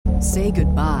Say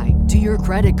goodbye to your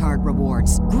credit card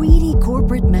rewards. Greedy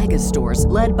corporate mega stores,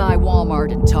 led by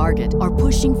Walmart and Target, are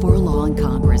pushing for a law in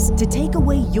Congress to take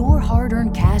away your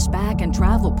hard-earned cash back and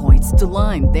travel points to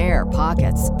line their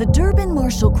pockets. The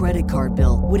Durbin-Marshall credit card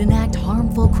bill would enact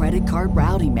harmful credit card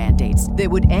routing mandates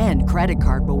that would end credit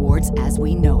card rewards as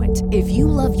we know it. If you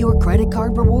love your credit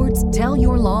card rewards, tell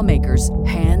your lawmakers,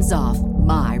 hands off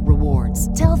my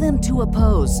rewards. Tell them to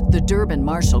oppose the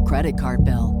Durbin-Marshall credit card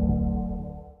bill.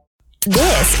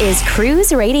 This is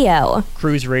Cruise Radio.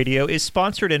 Cruise Radio is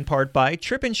sponsored in part by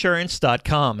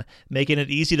tripinsurance.com, making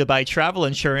it easy to buy travel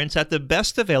insurance at the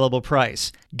best available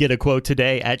price. Get a quote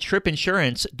today at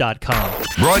tripinsurance.com.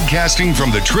 Broadcasting from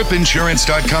the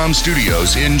tripinsurance.com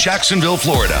studios in Jacksonville,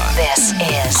 Florida. This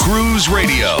is Cruise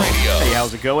Radio. Hey,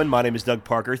 how's it going? My name is Doug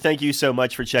Parker. Thank you so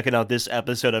much for checking out this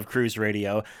episode of Cruise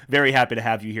Radio. Very happy to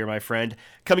have you here, my friend.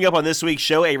 Coming up on this week's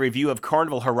show, a review of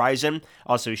Carnival Horizon.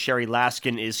 Also, Sherry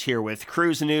Laskin is here with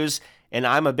cruise news, and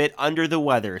I'm a bit under the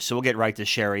weather, so we'll get right to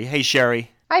Sherry. Hey,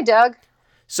 Sherry. Hi, Doug.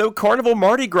 So Carnival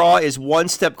Mardi Gras is one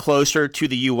step closer to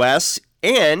the U.S.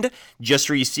 and just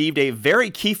received a very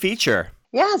key feature.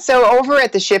 Yeah, so over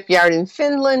at the shipyard in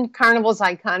Finland, Carnival's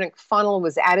iconic funnel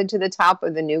was added to the top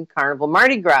of the new Carnival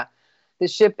Mardi Gras. The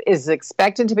ship is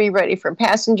expected to be ready for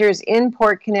passengers in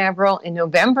Port Canaveral in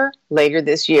November later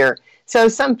this year. So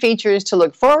some features to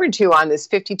look forward to on this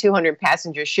 5,200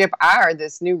 passenger ship are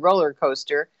this new roller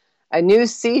coaster, a new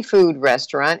seafood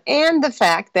restaurant, and the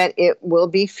fact that it will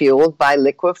be fueled by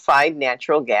liquefied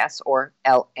natural gas, or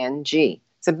LNG.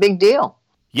 It's a big deal.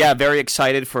 Yeah, very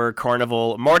excited for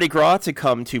Carnival Mardi Gras to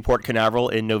come to Port Canaveral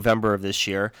in November of this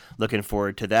year. Looking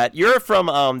forward to that. You're from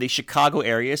the Chicago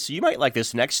area, so you might like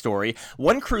this next story.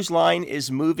 One cruise line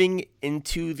is moving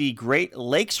into the Great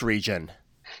Lakes region.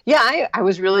 Yeah, I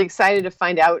was really excited to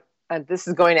find out this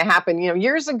is going to happen. You know,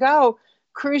 years ago,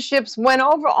 cruise ships went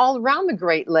over all around the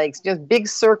Great Lakes, just big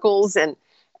circles, and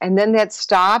then that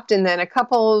stopped. And then a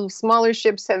couple of smaller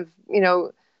ships have,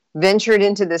 ventured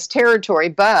into this territory.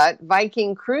 But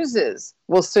Viking Cruises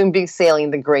will soon be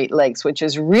sailing the Great Lakes, which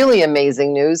is really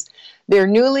amazing news. Their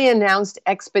newly announced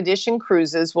expedition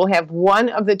cruises will have one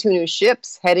of the two new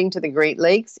ships heading to the Great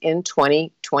Lakes in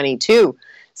 2022.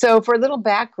 So for a little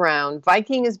background,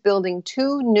 Viking is building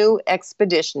two new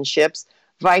expedition ships,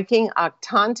 Viking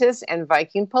Octantis and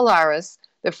Viking Polaris,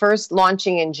 the first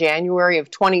launching in January of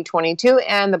 2022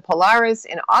 and the Polaris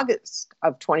in August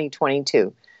of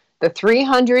 2022. The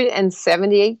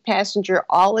 378-passenger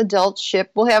all-adult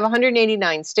ship will have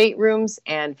 189 staterooms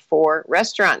and 4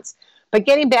 restaurants. But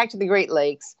getting back to the Great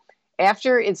Lakes,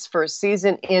 after its first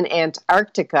season in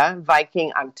Antarctica,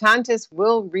 Viking Octantis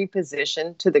will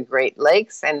reposition to the Great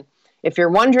Lakes. And if you're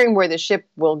wondering where the ship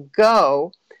will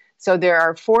go, so there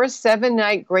are 4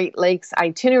 7-night Great Lakes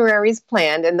itineraries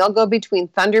planned, and they'll go between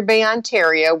Thunder Bay,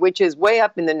 Ontario, which is way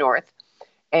up in the north,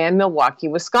 and Milwaukee,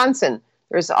 Wisconsin.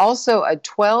 There's also a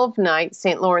 12-night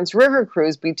St. Lawrence River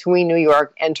cruise between New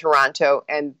York and Toronto,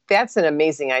 and that's an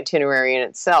amazing itinerary in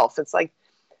itself. It's like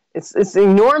It's an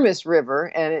enormous river,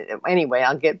 and anyway,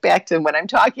 I'll get back to what I'm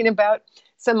talking about.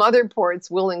 Some other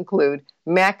ports will include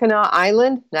Mackinac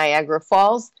Island, Niagara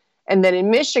Falls, and then in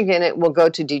Michigan, it will go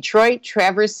to Detroit,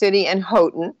 Traverse City, and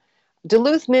Houghton.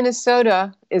 Duluth,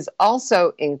 Minnesota is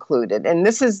also included, and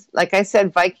this is, like I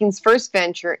said, Viking's first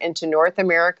venture into North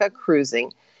America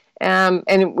cruising.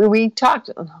 And we talked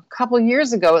a couple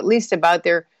years ago, at least, about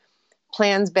their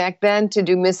plans back then to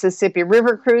do Mississippi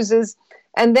River cruises.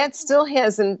 And that still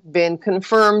hasn't been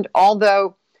confirmed,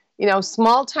 although,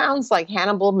 small towns like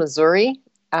Hannibal, Missouri,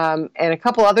 and a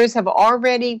couple others have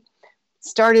already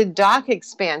started dock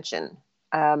expansion.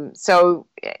 So,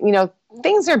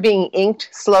 things are being inked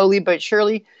slowly but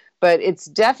surely, but it's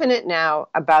definite now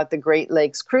about the Great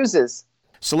Lakes cruises.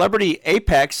 Celebrity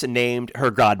Apex named her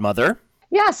godmother.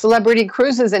 Yeah, Celebrity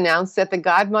Cruises announced that the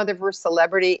godmother for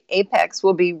Celebrity Apex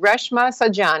will be Reshma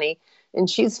Sajani, and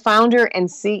she's founder and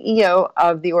CEO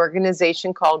of the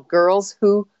organization called Girls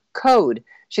Who Code.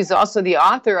 She's also the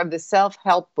author of the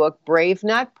self-help book Brave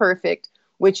Not Perfect,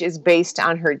 which is based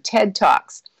on her TED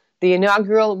Talks. The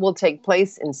inaugural will take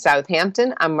place in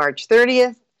Southampton on March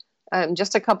 30th,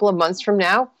 just a couple of months from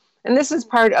now. And this is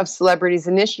part of Celebrity's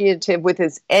initiative with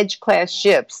its Edge-class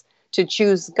ships to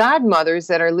choose godmothers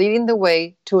that are leading the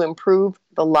way to improve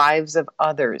the lives of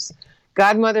others.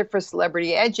 Godmother for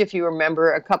Celebrity Edge, if you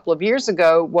remember, a couple of years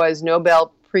ago was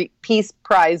Nobel Peace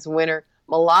Prize winner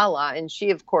Malala, and she,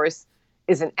 of course,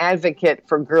 is an advocate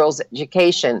for girls'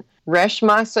 education.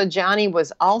 Reshma Sajani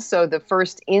was also the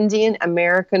first Indian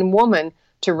American woman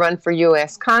to run for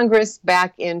U.S. Congress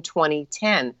back in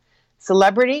 2010.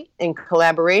 Celebrity, in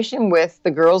collaboration with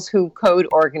the Girls Who Code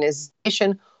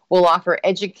organization, will offer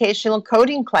educational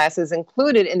coding classes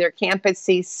included in their Campus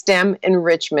C STEM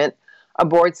enrichment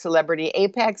aboard Celebrity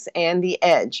Apex and the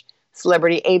Edge.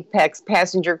 Celebrity Apex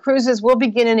passenger cruises will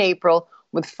begin in April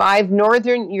with 5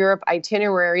 Northern Europe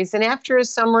itineraries, and after a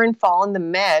summer and fall in the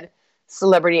Med,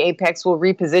 Celebrity Apex will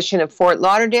reposition at Fort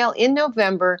Lauderdale in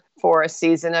November for a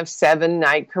season of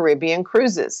 7-night Caribbean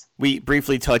cruises. We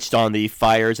briefly touched on the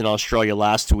fires in Australia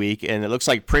last week, and it looks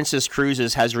like Princess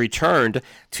Cruises has returned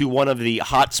to one of the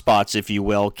hot spots, if you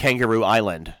will, Kangaroo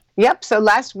Island. Yep, so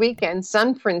last weekend,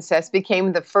 Sun Princess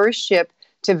became the first ship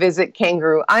to visit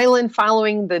Kangaroo Island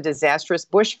following the disastrous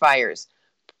bushfires.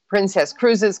 Princess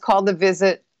Cruises called the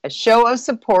visit a show of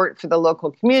support for the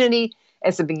local community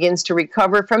as it begins to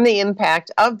recover from the impact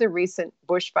of the recent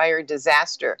bushfire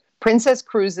disaster. Princess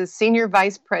Cruises Senior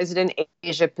Vice President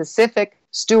Asia Pacific,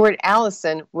 Stuart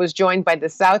Allison, was joined by the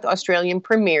South Australian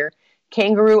Premier,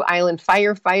 Kangaroo Island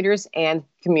firefighters, and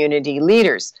community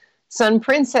leaders. Sun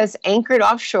Princess anchored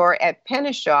offshore at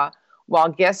Penishaw while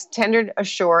guests tendered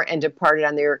ashore and departed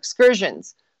on their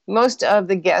excursions. Most of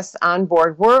the guests on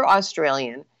board were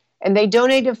Australian, and they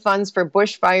donated funds for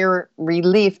bushfire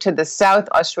relief to the South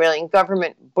Australian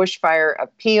Government Bushfire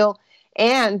Appeal.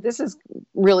 And this is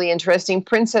really interesting.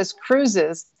 Princess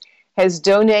Cruises has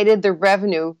donated the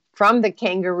revenue from the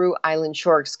Kangaroo Island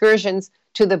shore excursions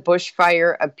to the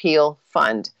Bushfire Appeal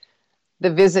Fund.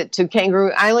 The visit to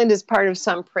Kangaroo Island is part of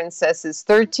Sun Princess's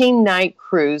 13-night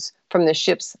cruise from the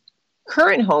ship's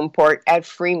current home port at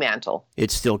Fremantle.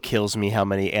 It still kills me how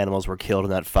many animals were killed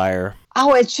in that fire.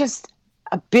 Oh, it's just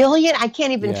a billion? I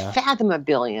can't even fathom a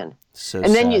billion. So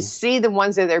and then sad. you see the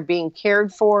ones that are being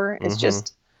cared for. It's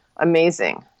just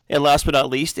amazing. And last but not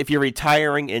least, if you're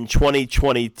retiring in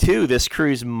 2022, this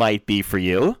cruise might be for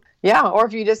you. Yeah, or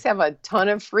if you just have a ton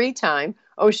of free time,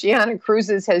 Oceania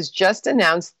Cruises has just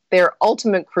announced their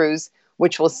ultimate cruise,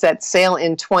 which will set sail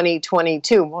in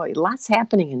 2022. Boy, lots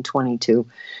happening in 22.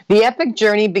 The epic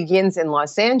journey begins in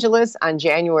Los Angeles on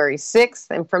January 6th,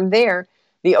 and from there,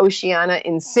 the Oceania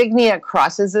Insignia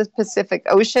crosses the Pacific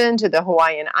Ocean to the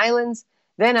Hawaiian Islands,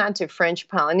 then on to French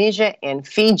Polynesia and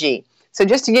Fiji. So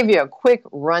just to give you a quick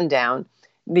rundown,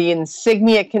 the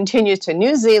Insignia continues to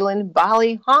New Zealand,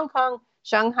 Bali, Hong Kong,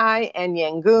 Shanghai, and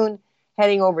Yangon.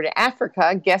 Heading over to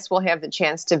Africa, guests will have the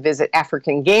chance to visit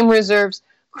African game reserves,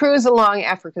 cruise along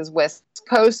Africa's west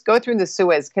coast, go through the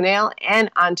Suez Canal, and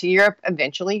onto Europe,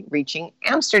 eventually reaching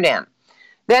Amsterdam.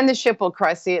 Then the ship will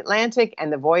cross the Atlantic,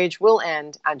 and the voyage will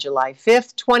end on July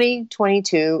 5th,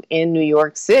 2022 in New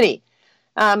York City.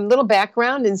 Little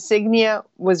background, Insignia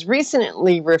was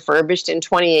recently refurbished in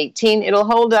 2018. It'll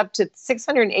hold up to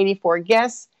 684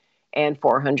 guests and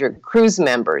 400 cruise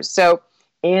members. So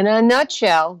in a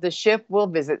nutshell, the ship will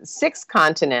visit 6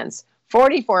 continents,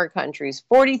 44 countries,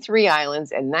 43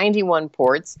 islands, and 91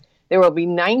 ports. There will be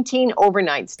 19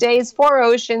 overnight stays, 4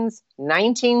 oceans,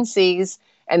 19 seas,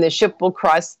 and the ship will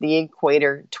cross the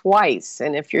equator twice.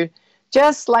 And if you're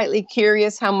just slightly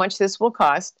curious how much this will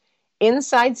cost,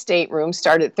 inside staterooms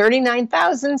start at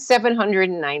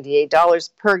 $39,798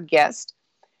 per guest.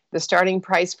 The starting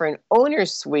price for an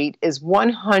owner's suite is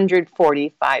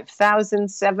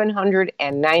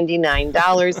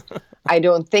 $145,799. I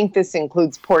don't think this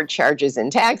includes port charges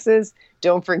and taxes.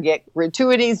 Don't forget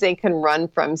gratuities. They can run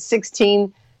from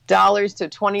 $16 to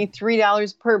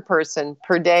 $23 per person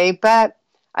per day. But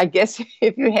I guess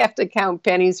if you have to count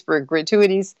pennies for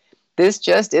gratuities, this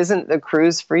just isn't the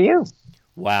cruise for you.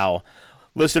 Wow.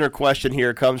 Listener question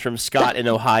here comes from Scott in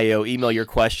Ohio. Email your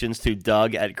questions to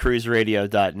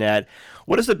doug@cruiseradio.net.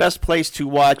 What is the best place to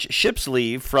watch ships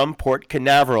leave from Port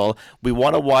Canaveral? We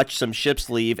want to watch some ships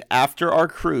leave after our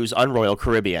cruise on Royal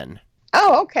Caribbean.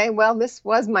 Oh, okay. Well, this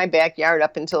was my backyard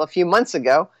up until a few months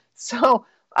ago. So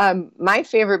my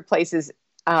favorite places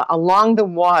along the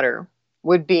water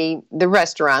would be the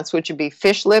restaurants, which would be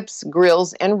Fish Lips,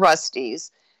 Grills, and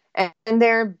Rusty's. And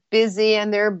they're busy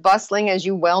and they're bustling, as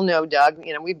you well know, Doug.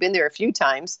 You know, we've been there a few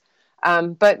times.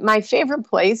 But my favorite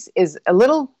place is a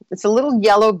little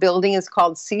yellow building. It's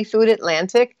called Seafood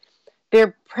Atlantic.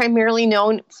 They're primarily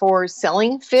known for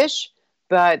selling fish,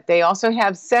 but they also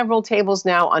have several tables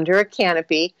now under a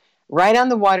canopy right on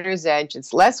the water's edge.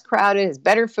 It's less crowded, it's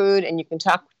better food, and you can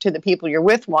talk to the people you're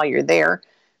with while you're there.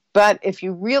 But if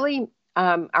you really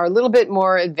are a little bit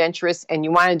more adventurous and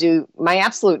you want to do, my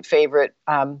absolute favorite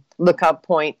lookup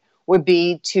point would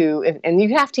be to, and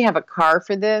you have to have a car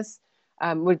for this,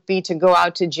 would be to go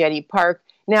out to Jetty Park.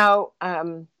 Now,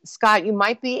 Scott, you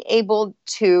might be able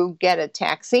to get a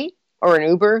taxi or an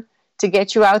Uber to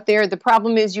get you out there. The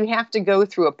problem is you have to go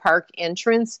through a park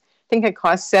entrance. I think it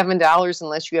costs $7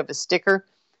 unless you have a sticker.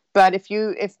 But if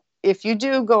you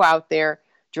do go out there,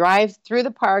 drive through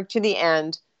the park to the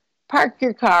end, park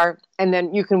your car, and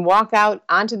then you can walk out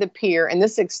onto the pier, and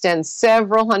this extends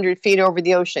several hundred feet over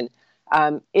the ocean.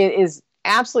 It is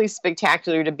absolutely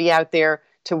spectacular to be out there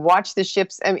to watch the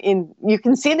ships. I mean, you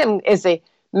can see them as they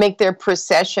make their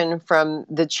procession from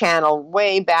the channel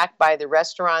way back by the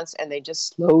restaurants, and they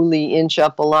just slowly inch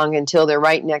up along until they're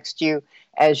right next to you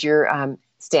as you're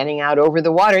standing out over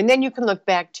the water. And then you can look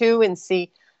back too and see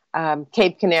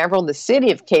Cape Canaveral, the city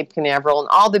of Cape Canaveral, and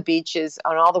all the beaches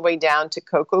on all the way down to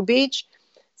Cocoa Beach.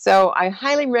 So I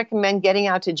highly recommend getting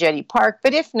out to Jetty Park,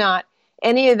 but if not,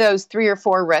 any of those 3 or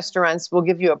 4 restaurants will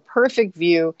give you a perfect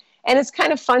view. And it's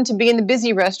kind of fun to be in the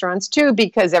busy restaurants too,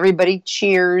 because everybody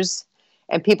cheers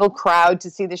and people crowd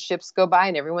to see the ships go by,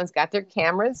 and everyone's got their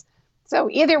cameras. So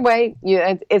either way,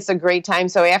 it's a great time.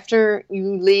 So after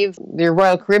you leave your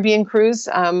Royal Caribbean cruise,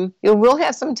 you will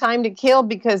have some time to kill,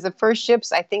 because the first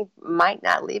ships, I think, might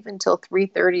not leave until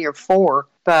 3:30 or 4.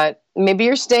 But maybe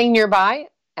you're staying nearby,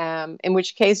 in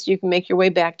which case you can make your way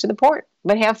back to the port.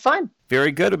 But have fun.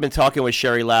 Very good. We've been talking with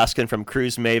Sherry Laskin from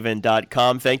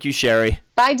cruisemaven.com. Thank you, Sherry.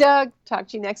 Bye, Doug. Talk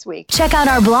to you next week. Check out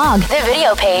our blog, the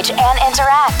video page, and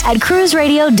interact at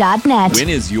cruiseradio.net. When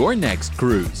is your next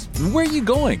cruise? Where are you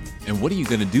going? And what are you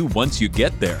going to do once you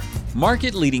get there?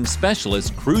 Market-leading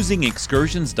specialist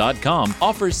cruisingexcursions.com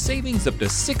offers savings up to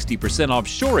 60% off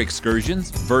shore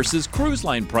excursions versus cruise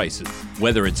line prices.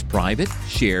 Whether it's private,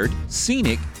 shared,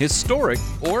 scenic, historic,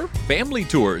 or family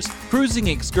tours,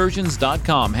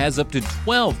 cruisingexcursions.com has up to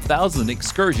 12,000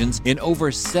 excursions in over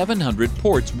 700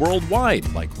 ports worldwide,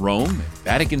 like Rome,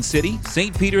 Vatican City,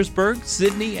 St. Petersburg,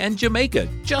 Sydney, and Jamaica,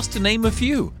 just to name a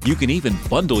few. You can even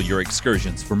bundle your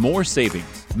excursions for more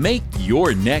savings. Make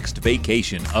your next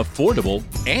vacation affordable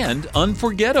and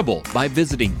unforgettable by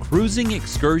visiting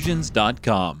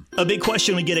cruisingexcursions.com. A big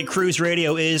question we get at Cruise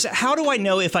Radio is, how do I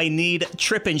know if I need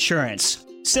trip insurance?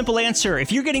 Simple answer.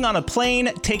 If you're getting on a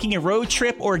plane, taking a road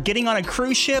trip, or getting on a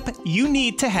cruise ship, you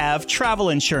need to have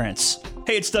travel insurance.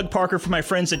 Hey, it's Doug Parker from my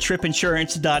friends at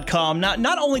tripinsurance.com.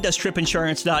 Not only does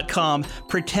tripinsurance.com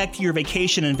protect your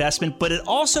vacation investment, but it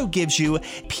also gives you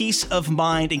peace of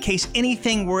mind in case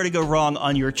anything were to go wrong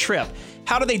on your trip.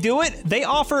 How do they do it? They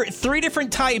offer 3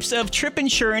 different types of trip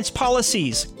insurance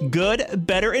policies. Good,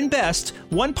 better, and best.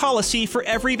 One policy for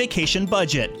every vacation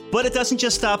budget. But it doesn't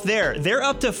just stop there. They're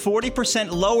up to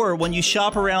 40% lower when you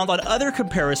shop around on other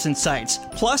comparison sites.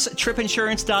 Plus,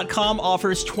 tripinsurance.com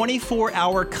offers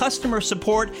 24-hour customer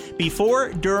support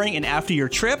before, during, and after your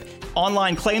trip,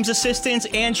 online claims assistance,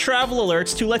 and travel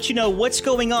alerts to let you know what's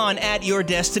going on at your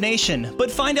destination. But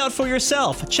find out for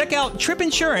yourself. Check out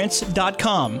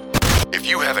tripinsurance.com. If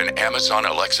you have an Amazon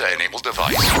Alexa-enabled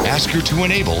device, ask her to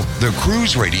enable the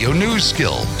Cruise Radio News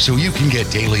skill so you can get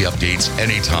daily updates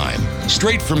anytime.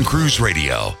 Straight from Cruise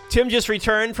Radio. Tim just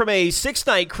returned from a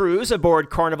 6-night cruise aboard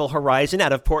Carnival Horizon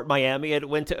out of Port Miami. It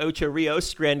went to Ocho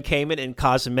Rios, Grand Cayman, and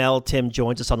Cozumel. Tim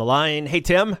joins us on the line. Hey,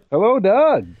 Tim. Hello,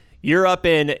 Doug. You're up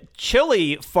in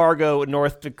chilly Fargo,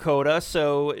 North Dakota,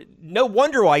 so no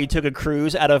wonder why you took a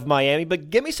cruise out of Miami, but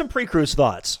give me some pre-cruise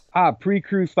thoughts.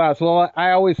 Pre-cruise thoughts. Well,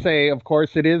 I always say, of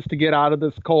course, it is to get out of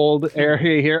this cold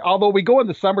area here, although we go in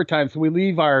the summertime, so we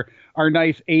leave our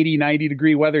nice 80,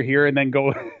 90-degree weather here and then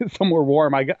go somewhere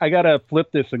warm. I got to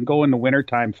flip this and go in the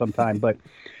wintertime sometime, but...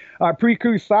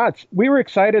 pre-cruise thoughts. We were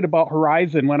excited about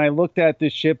Horizon when I looked at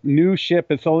this new ship.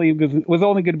 It was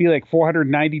only going to be like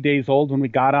 490 days old when we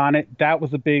got on it. That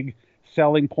was a big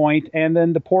selling point. And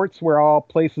then the ports were all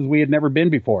places we had never been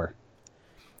before.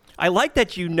 I like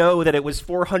that you know that it was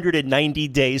 490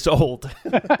 days old.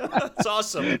 That's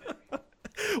awesome.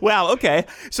 Wow, okay.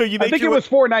 So you I think it was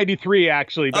 493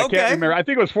 actually, but okay. I can't remember. I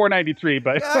think it was 493,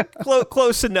 but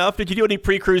close enough. Did you do any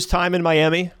pre-cruise time in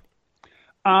Miami?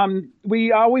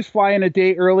 We always fly in a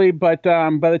day early, but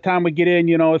by the time we get in,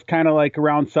 it's kind of like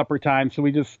around supper time. So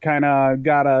we just kind of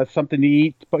got something to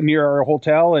eat near our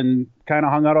hotel and kind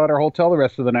of hung out at our hotel the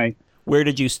rest of the night. Where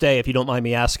did you stay, if you don't mind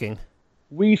me asking?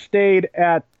 We stayed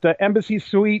at the Embassy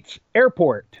Suites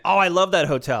Airport. Oh, I love that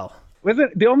hotel.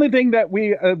 Wasn't the only thing that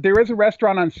there is a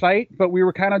restaurant on site, but we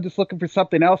were kind of just looking for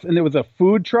something else, and there was a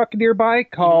food truck nearby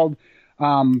called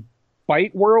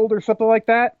Bite World or something like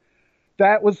that.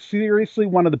 That was seriously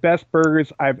one of the best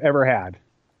burgers I've ever had.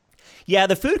 Yeah,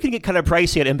 the food can get kind of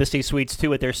pricey at Embassy Suites,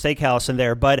 too, at their steakhouse in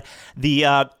there. But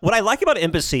what I like about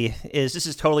Embassy is, this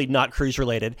is totally not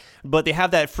cruise-related, but they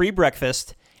have that free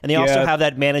breakfast, and they also have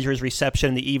that manager's reception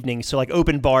in the evening, so like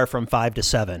open bar from 5 to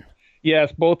 7.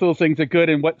 Yes, both those things are good.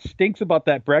 And what stinks about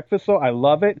that breakfast, though, I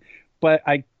love it, but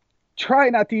I try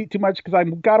not to eat too much because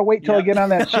I've got to wait till I get on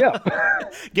that ship.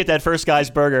 Get that first guy's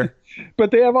burger.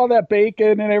 But they have all that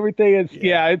bacon and everything.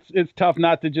 It's tough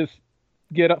not to just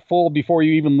get full before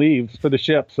you even leave for the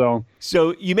ship. So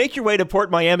you make your way to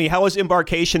Port Miami. How was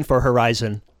embarkation for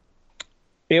Horizon?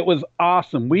 it was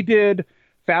awesome. We did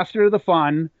Faster to the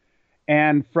Fun,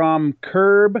 and from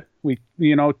curb, we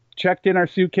checked in our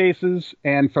suitcases,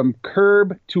 and from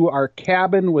curb to our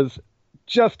cabin was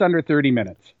just under 30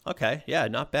 minutes. Okay, yeah,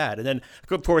 not bad. And then,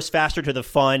 of course, Faster to the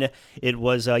Fun, it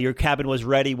was your cabin was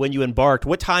ready when you embarked.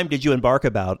 What time did you embark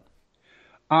about?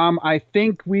 I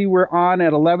think we were on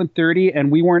at 11:30,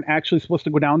 and we weren't actually supposed to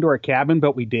go down to our cabin,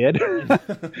 but we did.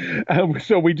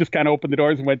 So we just kind of opened the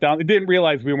doors and went down. We didn't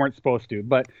realize we weren't supposed to,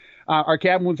 but our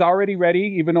cabin was already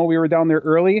ready, even though we were down there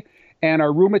early. And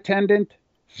our room attendant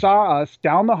saw us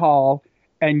down the hall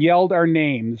and yelled our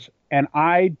names. And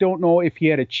I don't know if he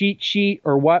had a cheat sheet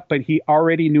or what, but he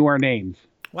already knew our names.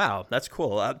 Wow, that's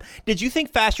cool. Did you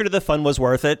think Faster to the Fun was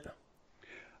worth it?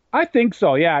 I think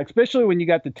so, yeah, especially when you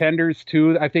got the tenders,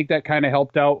 too. I think that kind of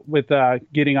helped out with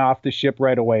getting off the ship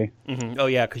right away. Mm-hmm. Oh,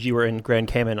 yeah, because you were in Grand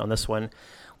Cayman on this one,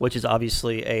 which is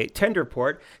obviously a tender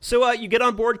port. So you get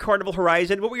on board Carnival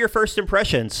Horizon. What were your first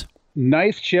impressions?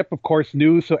 Nice ship, of course,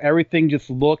 new, so everything just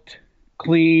looked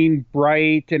clean,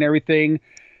 bright, and everything.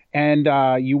 And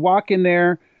you walk in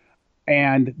there,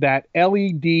 and that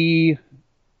LED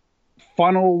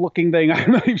funnel-looking thing,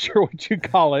 I'm not even sure what you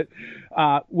call it,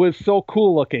 was so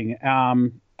cool looking.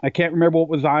 I can't remember what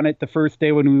was on it the first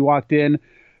day when we walked in,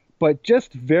 but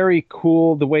just very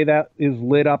cool the way that is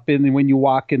lit up when you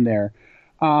walk in there.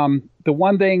 The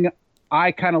one thing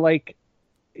I kind of like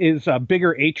is a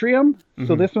bigger atrium. Mm-hmm.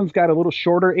 So this one's got a little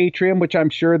shorter atrium, which I'm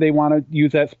sure they want to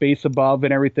use that space above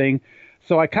and everything.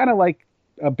 So I kind of like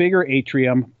a bigger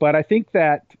atrium, but I think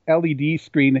that LED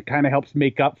screen kind of helps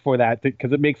make up for that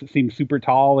because it makes it seem super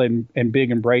tall and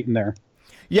big and bright in there.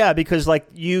 Yeah, because like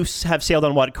you have sailed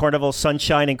on what, Carnival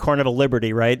Sunshine and Carnival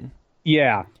Liberty, right?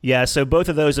 Yeah. Yeah, so both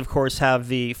of those, of course, have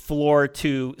the floor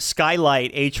to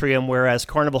skylight atrium, whereas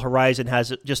Carnival Horizon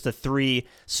has just a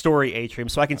 3-story atrium.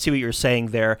 So I can see what you're saying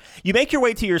there. You make your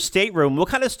way to your stateroom. What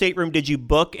kind of stateroom did you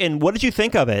book, and what did you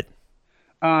think of it?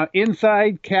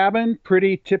 Inside cabin,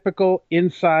 pretty typical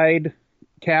inside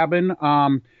cabin.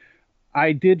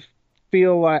 I did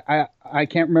feel I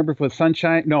can't remember if it was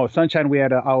Sunshine. No, Sunshine we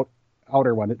had an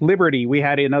outer one. Liberty we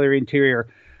had another interior.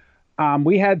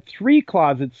 We had 3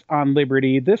 closets on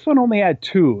Liberty. This one only had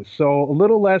 2, so a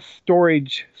little less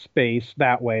storage space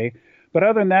that way. But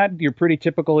other than that, your pretty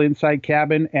typical inside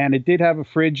cabin, and it did have a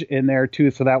fridge in there too,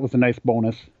 so that was a nice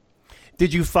bonus.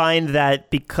 Did you find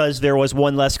that because there was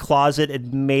one less closet,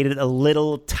 it made it a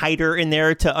little tighter in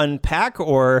there to unpack,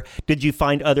 or did you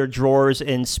find other drawers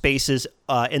and spaces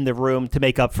in the room to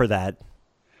make up for that?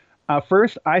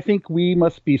 First, I think we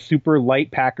must be super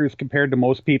light packers compared to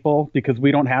most people because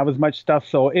we don't have as much stuff.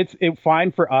 So it's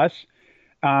fine for us.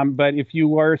 But if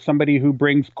you are somebody who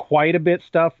brings quite a bit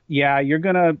stuff, yeah, you're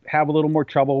going to have a little more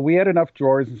trouble. We had enough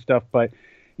drawers and stuff, but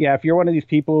yeah, if you're one of these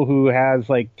people who has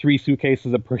like 3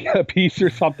 suitcases a piece or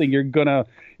something, you're gonna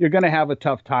have a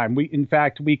tough time. In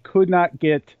fact, we could not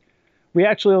get. We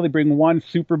actually only bring one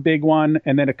super big one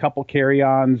and then a couple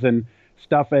carry-ons and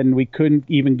stuff, and we couldn't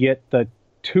even get the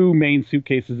 2 main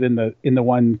suitcases in the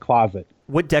one closet.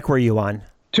 What deck were you on?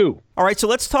 2. All right, so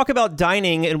let's talk about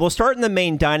dining, and we'll start in the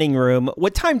main dining room.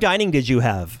 What time dining did you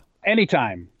have?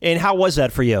 Anytime. And how was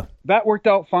that for you? That worked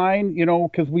out fine,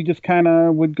 because we just kind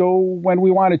of would go when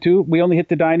we wanted to. We only hit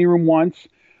the dining room once.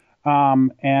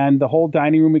 And the whole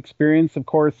dining room experience, of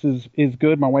course, is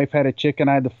good. My wife had a chicken.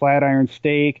 I had the flat iron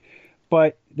steak.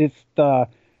 But it's the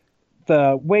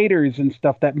waiters and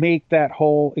stuff that make that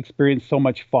whole experience so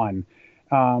much fun.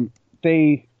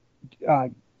 They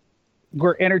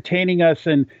were entertaining us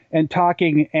and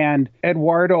talking, and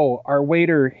Eduardo, our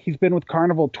waiter, he's been with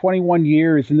Carnival 21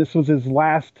 years, and this was his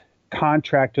last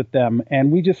contract with them.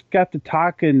 And we just got to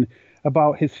talking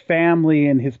about his family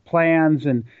and his plans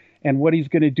and what he's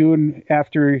going to do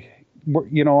after,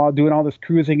 doing all this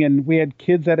cruising. And we had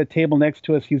kids at a table next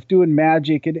to us. He was doing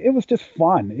magic, and it was just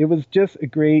fun. It was just a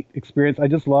great experience. I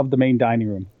just loved the main dining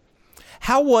room.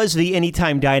 How was the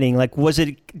anytime dining? Like, was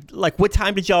it like what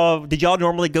time did y'all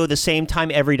normally go the same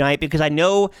time every night? Because I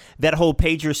know that whole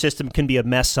pager system can be a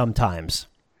mess sometimes.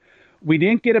 We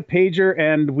didn't get a pager,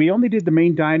 and we only did the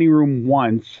main dining room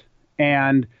once,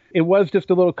 and it was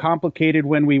just a little complicated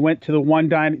when we went to the one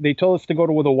dining. They told us to go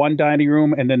to the one dining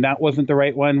room, and then that wasn't the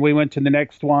right one. We went to the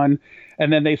next one,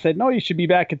 and then they said, no, you should be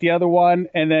back at the other one,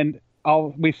 and then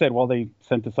we said, well, they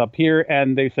sent us up here,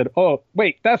 and they said, oh,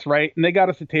 wait, that's right. And they got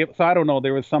us a table. So I don't know.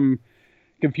 There was some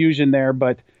confusion there,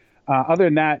 but Other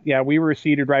than that, yeah, we were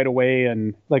seated right away.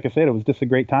 And like I said, it was just a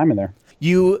great time in there.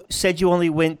 You said you only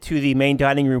went to the main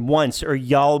dining room once. Are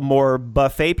y'all more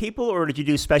buffet people, or did you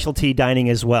do specialty dining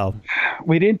as well?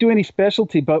 We didn't do any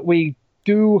specialty, but we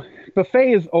do.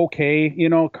 Buffet is okay. You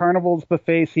know, Carnival's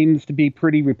buffet seems to be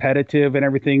pretty repetitive and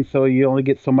everything, so you only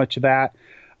get so much of that.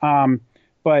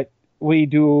 But we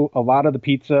do a lot of the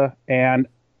pizza and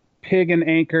Pig and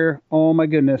Anchor. Oh my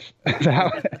goodness.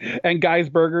 And Guy's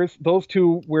Burgers. Those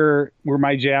two were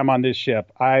my jam on this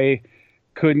ship. I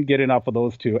couldn't get enough of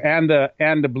those two. And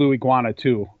the Blue Iguana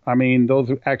too. I mean,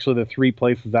 those are actually the three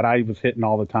places that I was hitting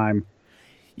all the time.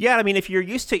 Yeah, I mean, if you're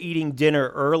used to eating dinner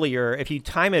earlier, if you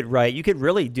time it right, you could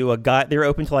really do a guy. They're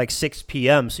open till like 6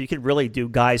 p.m., so you could really do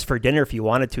Guys for dinner if you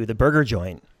wanted to, the burger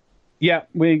joint. Yeah,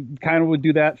 we kind of would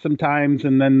do that sometimes,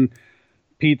 and then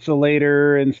pizza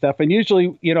later and stuff. And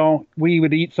usually, you know, we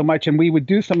would eat so much, and we would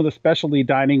do some of the specialty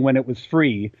dining when it was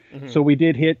free. Mm-hmm. So we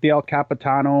did hit the El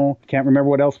Capitano. Can't remember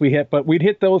what else we hit, but we'd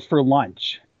hit those for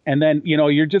lunch. And then, you know,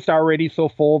 you're just already so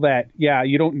full that, yeah,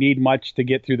 you don't need much to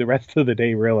get through the rest of the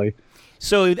day, really.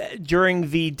 So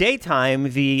during the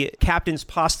daytime, the Captain's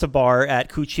Pasta Bar at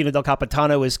Cucina del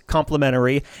Capitano is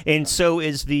complimentary, and so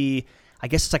is the, I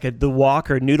guess it's like the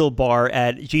wok or noodle bar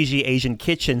at Gigi Asian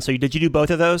Kitchen. So did you do both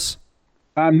of those?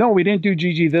 No, we didn't do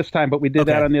Gigi this time, but we did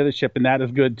that on the other ship, and that is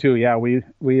good too. Yeah, we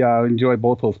enjoy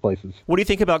both those places. What do you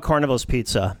think about Carnival's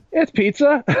pizza? It's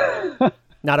pizza.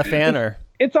 Not a fan, or?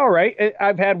 It's all right.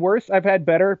 I've had worse. I've had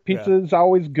better. Pizza is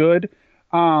always good.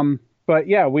 But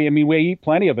yeah, we eat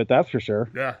plenty of it, that's for sure.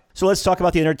 Yeah. So let's talk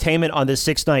about the entertainment on this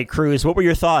 6-night cruise. What were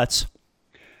your thoughts?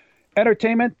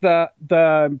 Entertainment,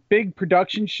 the big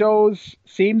production shows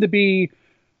seem to be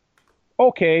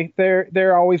okay.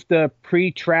 They're always the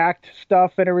pre-tracked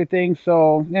stuff and everything,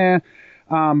 so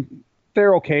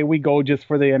they're okay. We go just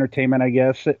for the entertainment, I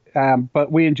guess.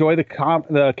 But we enjoy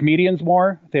the comedians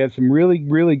more. They had some really,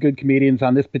 really good comedians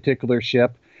on this particular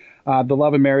ship. The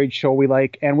Love and Marriage show we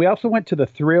like. And we also went to the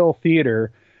Thrill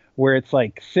Theater, where it's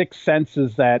like six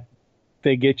senses that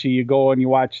they get you. You go and you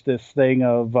watch this thing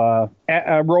of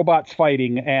robots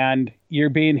fighting, and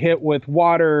you're being hit with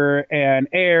water and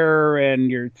air, and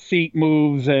your seat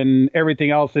moves and everything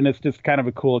else. And it's just kind of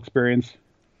a cool experience.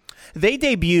 They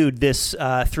debuted this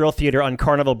Thrill Theater on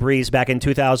Carnival Breeze back in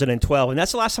 2012, and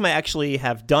that's the last time I actually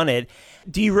have done it.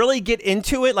 Do you really get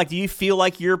into it? Like, do you feel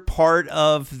like you're part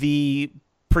of the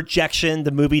projection,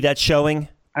 the movie that's showing?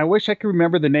 I wish I could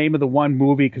remember the name of the one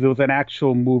movie, because it was an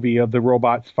actual movie of the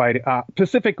robots fighting.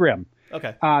 Pacific Rim.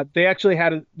 Okay. They actually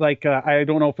had I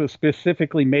don't know if it was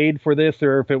specifically made for this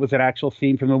or if it was an actual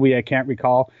scene from the movie. I can't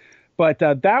recall. But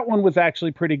that one was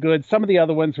actually pretty good. Some of the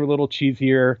other ones were a little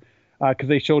cheesier because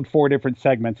they showed 4 different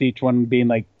segments, each one being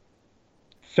like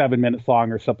 7 minutes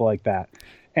long or something like that.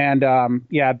 And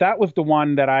that was the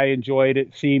one that I enjoyed.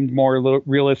 It seemed more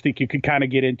realistic. You could kind of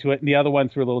get into it. And the other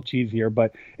ones were a little cheesier,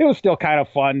 but it was still kind of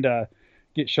fun to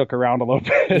get shook around a little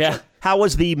bit. Yeah. How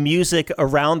was the music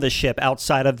around the ship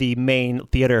outside of the main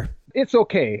theater? It's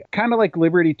okay. Kind of like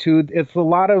Liberty too. It's a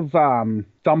lot of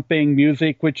thumping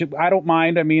music, which I don't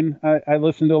mind. I mean, I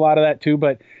listen to a lot of that too.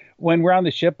 But when we're on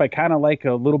the ship, I kind of like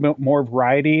a little bit more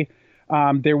variety.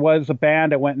 There was a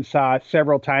band I went and saw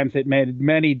several times that made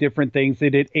many different things. They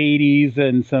did 80s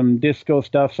and some disco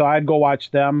stuff, so I'd go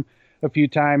watch them a few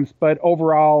times. But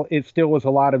overall, it still was a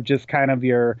lot of just kind of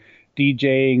your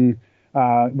DJing,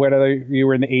 whether you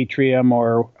were in the atrium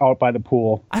or out by the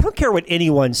pool. I don't care what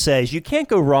anyone says. You can't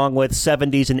go wrong with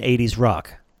 70s and 80s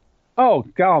rock. Oh,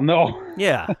 God, no.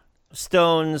 Yeah.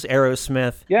 Stones,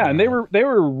 Aerosmith. Yeah, and they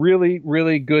were really,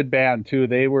 really good band too.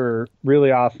 They were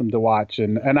really awesome to watch,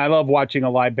 and I love watching a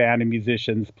live band and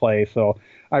musicians play, so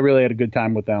I really had a good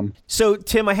time with them. So,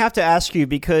 Tim, I have to ask you,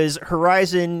 because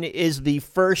Horizon is the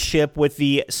first ship with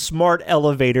the smart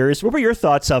elevators. What were your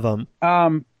thoughts of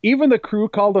them? Even the crew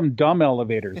called them dumb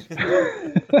elevators.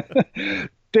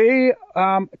 They,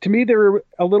 to me, they were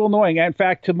a little annoying. In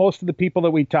fact, to most of the people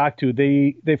that we talked to,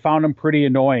 they found them pretty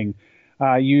annoying.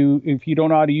 If you don't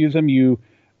know how to use them,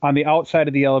 on the outside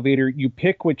of the elevator, you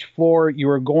pick which floor you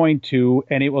are going to,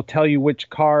 and it will tell you which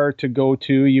car to go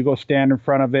to. You go stand in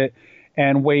front of it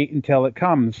and wait until it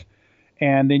comes.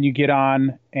 And then you get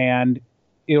on, and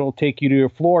it'll take you to your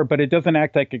floor. But it doesn't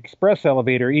act like express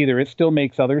elevator either. It still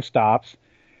makes other stops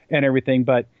and everything.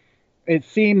 But it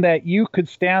seemed that you could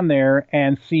stand there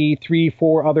and see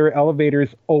 3-4 other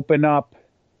elevators open up,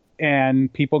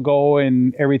 and people go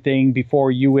and everything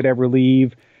before you would ever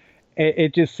leave.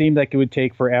 It just seemed like it would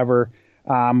take forever.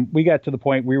 We got to the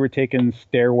point we were taking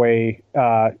stairway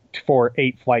for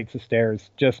 8 flights of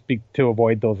stairs just to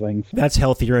avoid those things. That's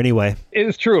healthier anyway. It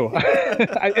is true.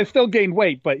 I still gained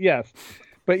weight, but yes.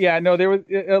 But yeah, no, there was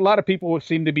a lot of people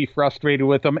seemed to be frustrated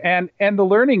with them, and the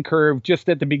learning curve just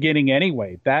at the beginning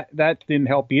anyway. That didn't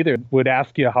help either. Would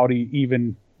ask you how to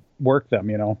even work them,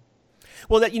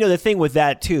 Well, the thing with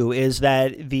that too is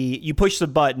that you push the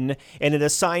button and it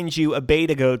assigns you a bay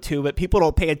to go to, but people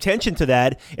don't pay attention to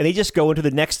that and they just go into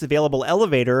the next available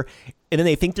elevator and then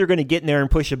they think they're going to get in there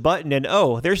and push a button and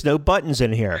there's no buttons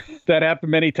in here. That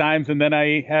happened many times, and then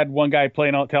I had one guy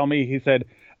playing out tell me, he said,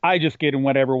 I just get in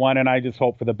whatever one and I just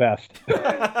hope for the best.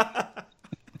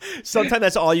 Sometimes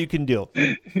that's all you can do.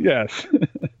 Yes.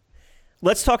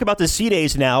 Let's talk about the sea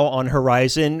days now on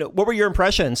Horizon. What were your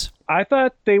impressions? I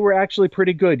thought they were actually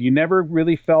pretty good. You never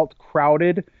really felt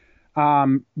crowded.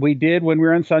 We did when we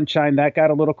were in Sunshine. That got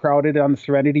a little crowded on the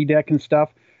Serenity deck and stuff.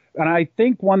 And I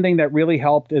think one thing that really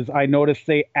helped is I noticed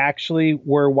they actually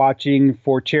were watching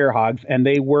for chair hogs, and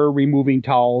they were removing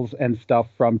towels and stuff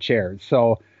from chairs.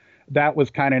 So that was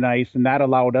kind of nice, and that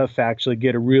allowed us to actually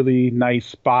get a really nice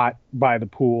spot by the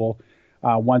pool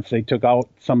once they took out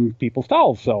some people's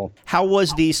towels. So, how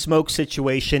was the smoke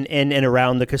situation in and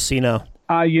around the casino?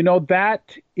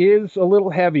 That is a little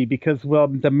heavy because,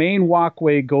 the main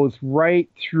walkway goes right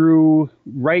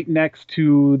next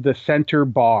to the center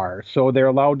bar. So they're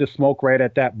allowed to smoke right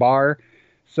at that bar.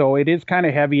 So it is kind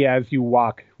of heavy as you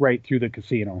walk right through the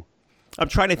casino. I'm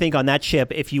trying to think on that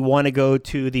ship, if you want to go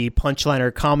to the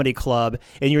Punchliner Comedy Club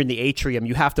and you're in the atrium,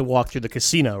 you have to walk through the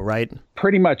casino, right?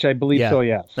 Pretty much, I believe so,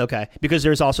 yes. Okay, because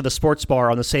there's also the sports bar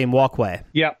on the same walkway.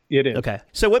 Yep, it is. Okay,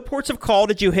 so what ports of call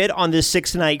did you hit on this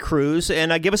 6-night cruise?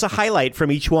 And give us a highlight from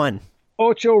each one.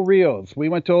 Ocho Rios. We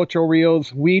went to Ocho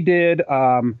Rios. We did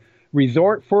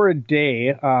Resort for a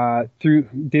Day through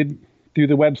the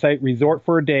website Resort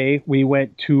for a Day. We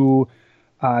went to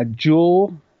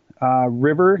Jewel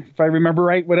River, if I remember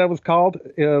right, what that was called,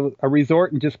 a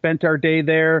resort, and just spent our day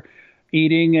there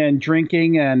eating and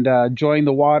drinking and enjoying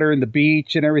the water and the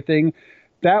beach and everything.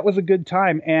 That was a good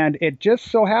time. And it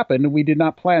just so happened, we did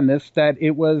not plan this, that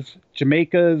it was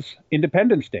Jamaica's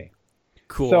Independence Day.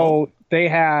 Cool. So they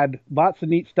had lots of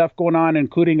neat stuff going on,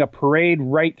 including a parade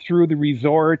right through the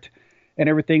resort and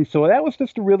everything. So that was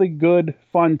just a really good,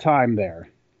 fun time there.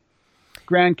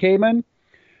 Grand Cayman,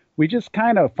 we just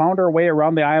kind of found our way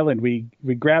around the island. We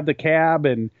grabbed a cab,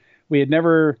 and we had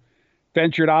never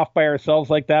ventured off by ourselves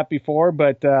like that before,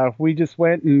 but we just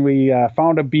went and we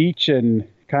found a beach and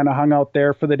kind of hung out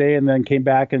there for the day, and then came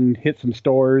back and hit some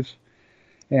stores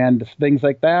and things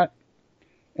like that.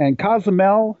 And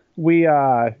Cozumel, we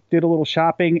did a little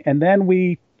shopping, and then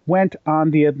we went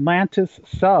on the Atlantis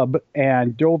sub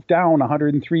and drove down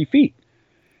 103 feet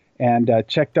and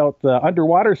checked out the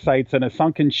underwater sites and a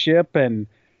sunken ship, and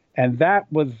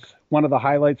that was one of the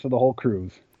highlights of the whole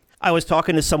cruise. I was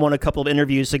talking to someone a couple of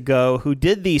interviews ago who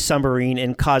did the submarine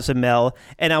in Cozumel,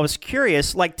 and I was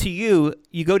curious, like to you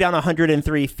go down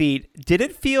 103 feet. Did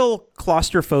it feel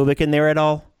claustrophobic in there at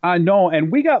all? No,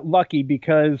 and we got lucky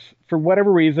because for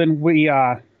whatever reason, we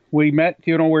met,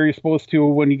 where you're supposed to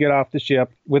when you get off the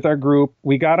ship with our group.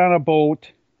 We got on a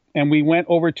boat and we went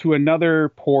over to another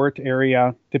port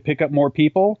area to pick up more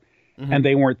people, and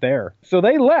they weren't there. So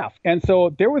they left. And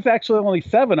so there was actually only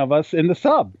 7 of us in the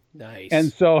sub. Nice.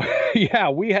 And so, yeah,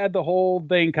 we had the whole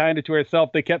thing kind of to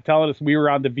ourselves. They kept telling us we were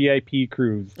on the VIP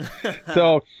cruise.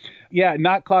 So, yeah,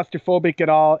 not claustrophobic at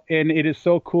all. And it is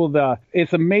so cool.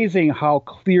 It's amazing how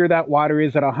clear that water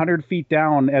is at 100 feet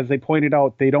down. As they pointed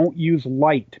out, they don't use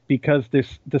light because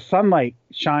the sunlight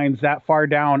shines that far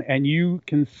down, and you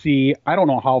can see, I don't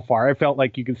know how far. I felt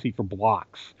like you can see for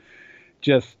blocks,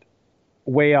 just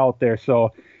way out there.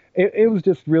 So it was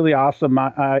just really awesome.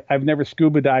 I've never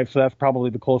scuba dived, so that's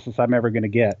probably the closest I'm ever going to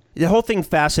get. The whole thing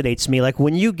fascinates me. Like,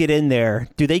 when you get in there,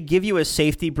 do they give you a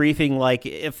safety briefing, like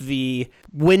if the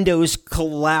windows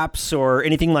collapse or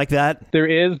anything like that? There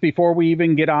is. Before we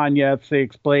even get on, yes, they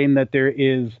explain that there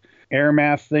is air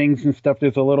mask things and stuff.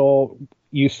 There's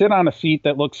you sit on a seat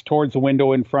that looks towards the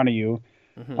window in front of you.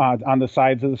 On the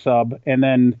sides of the sub, and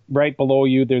then right below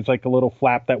you there's like a little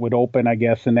flap that would open, I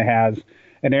guess, and it has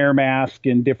an air mask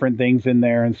and different things in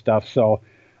there and stuff. So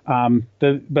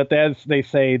but as they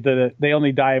say, they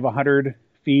only dive 100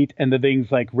 feet, and the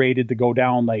thing's like rated to go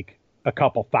down like a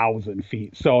couple thousand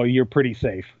feet, so you're pretty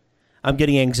safe. I'm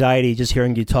getting anxiety just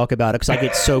hearing you talk about it because I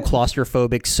get so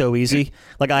claustrophobic so easy.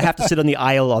 Like, I have to sit on the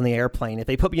aisle on the airplane. If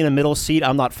they put me in a middle seat,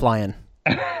 I'm not flying.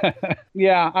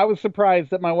 Yeah, I was surprised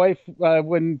that my wife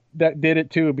when that did it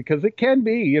too, because it can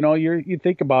be, you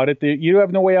think about it, you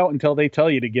have no way out until they tell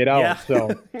you to get out. Yeah. So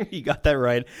You got that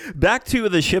right. Back to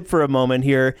the ship for a moment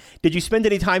here. Did you spend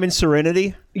any time in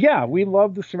Serenity? yeah, we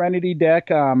love the Serenity deck,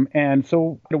 and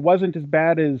so it wasn't as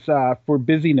bad as for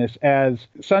busyness as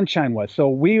Sunshine was. So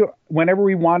whenever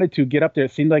we wanted to get up there,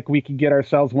 it seemed like we could get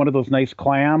ourselves one of those nice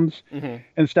clams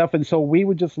and stuff, and so we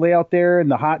would just lay out there in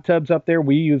the hot tubs up there.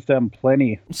 We used them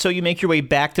plenty. So you make your way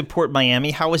back to Port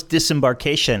Miami. How was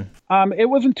disembarkation? It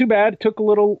wasn't too bad. It took a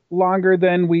little longer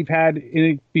than we've had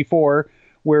before,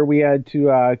 where we had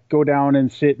to go down and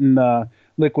sit in the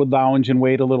liquid lounge and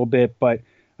wait a little bit, but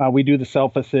we do the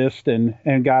self-assist and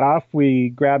got off. We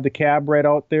grabbed a cab right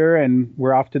out there, and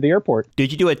we're off to the airport.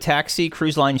 Did you do a taxi,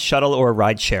 cruise line, shuttle, or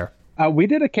ride share? We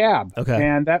did a cab, Okay.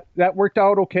 and that worked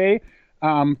out okay.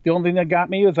 The only thing that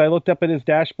got me was I looked up at his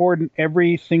dashboard, and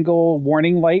every single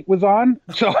warning light was on.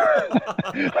 So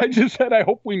I just said, I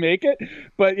hope we make it.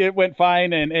 But it went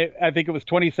fine, and I think it was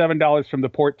 $27 from the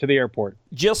port to the airport.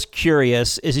 Just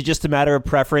curious, is it just a matter of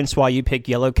preference why you pick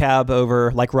yellow cab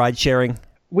over like ride sharing?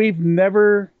 We've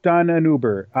never done an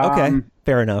Uber. Okay,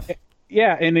 fair enough.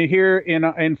 Yeah, and here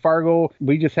in Fargo,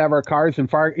 we just have our cars. In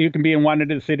Fargo, you can be in one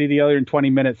end of the city, the other in 20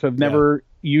 minutes. So I've never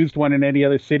used one in any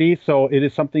other city. So it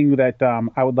is something that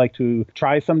I would like to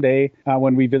try someday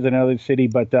when we visit another city.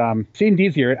 But seemed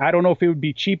easier. I don't know if it would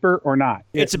be cheaper or not.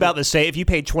 It's about the same. If you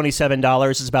paid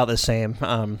 $27, it's about the same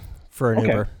for an Okay.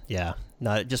 Uber. Yeah,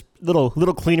 not just little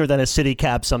cleaner than a city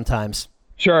cab sometimes.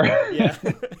 Sure. Yeah.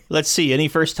 Let's see. Any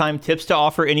first-time tips to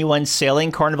offer anyone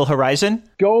sailing Carnival Horizon?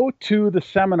 Go to the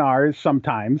seminars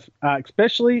sometimes,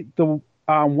 especially the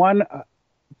one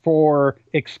for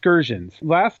excursions.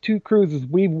 Last two cruises,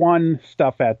 we've won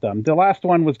stuff at them. The last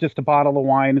one was just a bottle of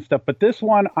wine and stuff, but this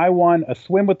one, I won a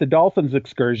swim with the dolphins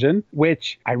excursion,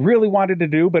 which I really wanted to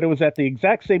do, but it was at the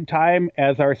exact same time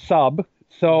as our sub.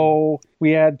 So we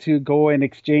had to go and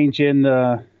exchange in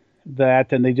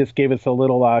that, and they just gave us a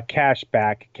little cash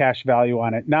value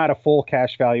on it. Not a full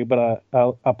cash value, but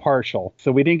a partial.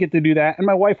 So we didn't get to do that, and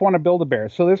my wife wanted to build a bear.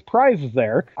 So there's prizes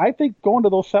there. I think going to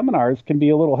those seminars can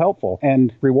be a little helpful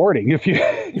and rewarding if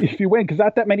you win, because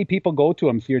not that many people go to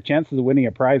them, so your chances of winning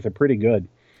a prize are pretty good.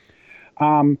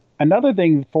 Another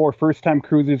thing for first-time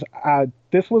cruisers,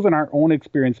 this wasn't our own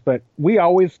experience, but we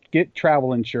always get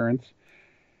travel insurance,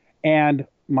 and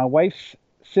my wife's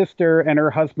sister and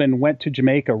her husband went to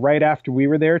Jamaica right after we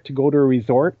were there to go to a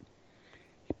resort.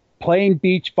 Playing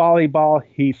beach volleyball,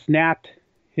 he snapped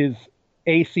his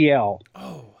ACL.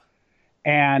 Oh.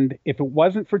 And if it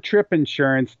wasn't for trip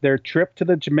insurance, their trip to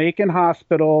the Jamaican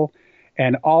hospital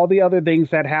and all the other things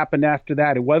that happened after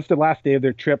that, it was the last day of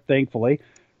their trip, thankfully.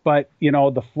 But,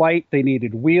 the flight, they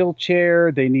needed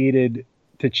wheelchair, they needed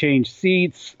to change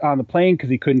seats on the plane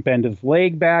because he couldn't bend his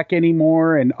leg back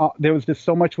anymore. And there was just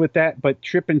so much with that. But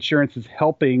trip insurance is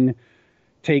helping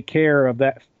take care of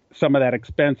some of that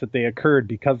expense that they incurred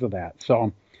because of that.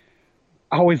 So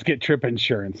always get trip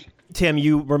insurance. Tim,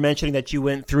 you were mentioning that you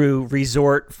went through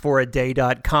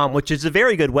resortforaday.com, which is a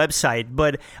very good website,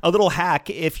 but a little hack,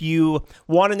 if you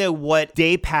want to know what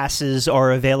day passes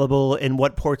are available in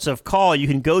what ports of call, you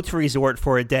can go to Resort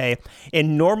for a Day.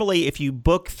 And normally, if you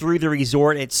book through the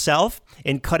resort itself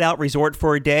and cut out Resort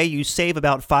for a Day, you save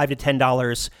about $5 to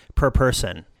 $10 per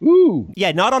person. Ooh.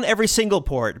 Yeah, not on every single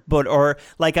port, or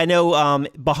like I know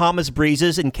Bahamas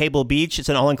Breezes in Cable Beach, it's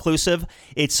an all-inclusive.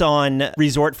 It's on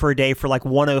Resort for a Day for like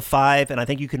 $105, and I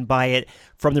think you can buy it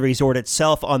from the resort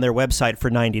itself on their website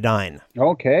for $99.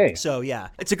 Okay. So yeah,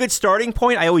 it's a good starting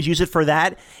point. I always use it for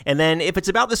that. And then if it's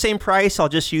about the same price, I'll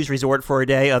just use Resort for a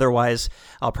Day. Otherwise,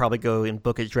 I'll probably go and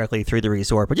book it directly through the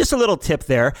resort. But just a little tip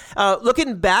there.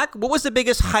 Looking back, what was the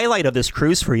biggest highlight of this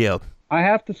cruise for you? I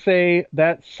have to say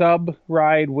that sub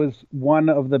ride was one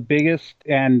of the biggest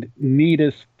and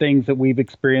neatest things that we've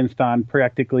experienced on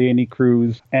practically any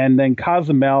cruise. And then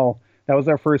Cozumel, that was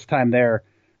our first time there.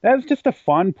 That was just a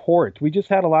fun port. We just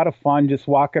had a lot of fun just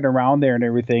walking around there and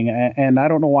everything. And I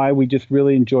don't know why, we just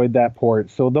really enjoyed that port.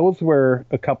 So those were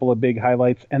a couple of big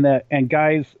highlights. And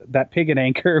guys, that Pig and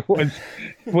Anchor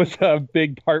was a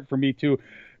big part for me too,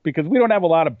 because we don't have a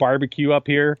lot of barbecue up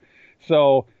here.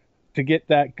 So to get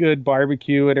that good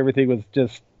barbecue and everything was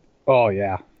just, oh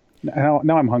yeah. Now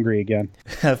I'm hungry again.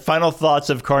 Final thoughts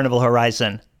of Carnival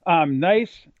Horizon.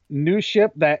 Nice new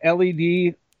ship. That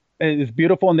LED is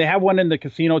beautiful, and they have one in the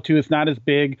casino too. It's not as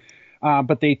big,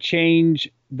 but they change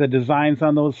the designs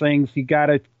on those things. You got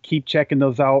to keep checking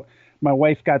those out. My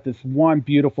wife got this one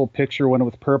beautiful picture when it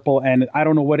was purple, and I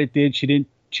don't know what it did. She didn't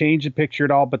change the picture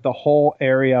at all, but the whole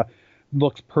area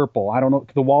looks purple. I don't know.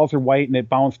 The walls are white, and it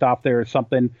bounced off there or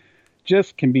something.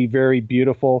 just can be very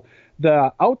beautiful.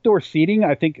 The outdoor seating,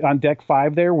 I think on deck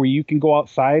 5 there, where you can go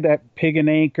outside at Pig and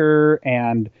Anchor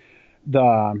and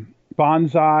the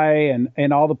Bonsai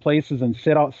and all the places and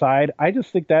sit outside. I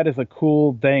just think that is a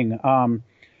cool thing.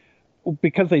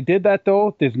 Because they did that,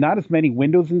 though, there's not as many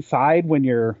windows inside when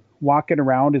you're walking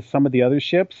around as some of the other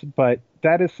ships, but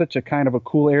that is such a kind of a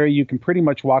cool area. You can pretty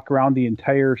much walk around the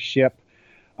entire ship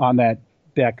on that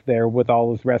deck there with all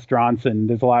those restaurants, and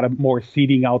there's a lot of more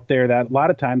seating out there that a lot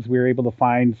of times we were able to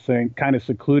find some kind of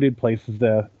secluded places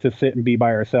to sit and be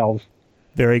by ourselves.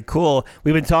 Very cool.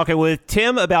 We've been talking with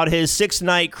Tim about his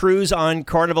 6-night cruise on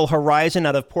Carnival Horizon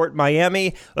out of Port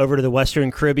Miami over to the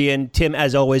Western Caribbean. Tim,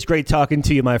 as always, great talking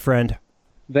to you, my friend.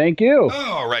 Thank you.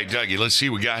 All right, Dougie, let's see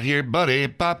what we got here, buddy.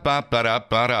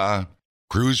 Ba-ba-ba-da-ba-da.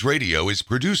 Cruise Radio is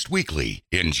produced weekly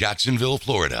in Jacksonville,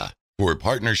 Florida. For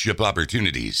partnership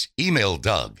opportunities, email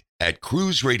Doug at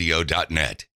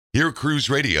cruiseradio.net. Hear Cruise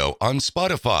Radio on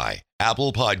Spotify,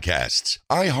 Apple Podcasts,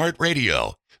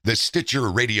 iHeartRadio, the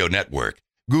Stitcher Radio Network,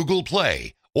 Google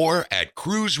Play, or at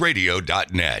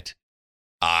cruiseradio.net.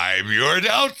 I'm your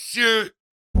announcer.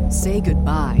 Say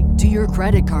goodbye to your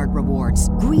credit card rewards.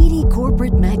 Greedy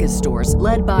corporate mega stores,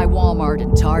 led by Walmart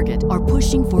and Target, are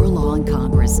pushing for a law in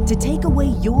Congress to take away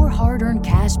your hard-earned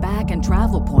cash back and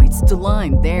travel points to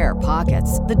line their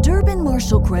pockets. The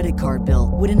Durbin-Marshall credit card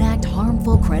bill would enact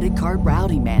harmful credit card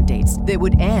routing mandates that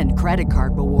would end credit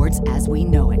card rewards as we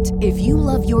know it. If you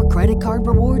love your credit card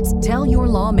rewards, tell your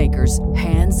lawmakers,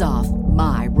 hands off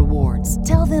my rewards.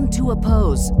 Tell them to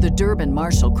oppose the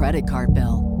Durbin-Marshall credit card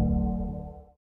bill.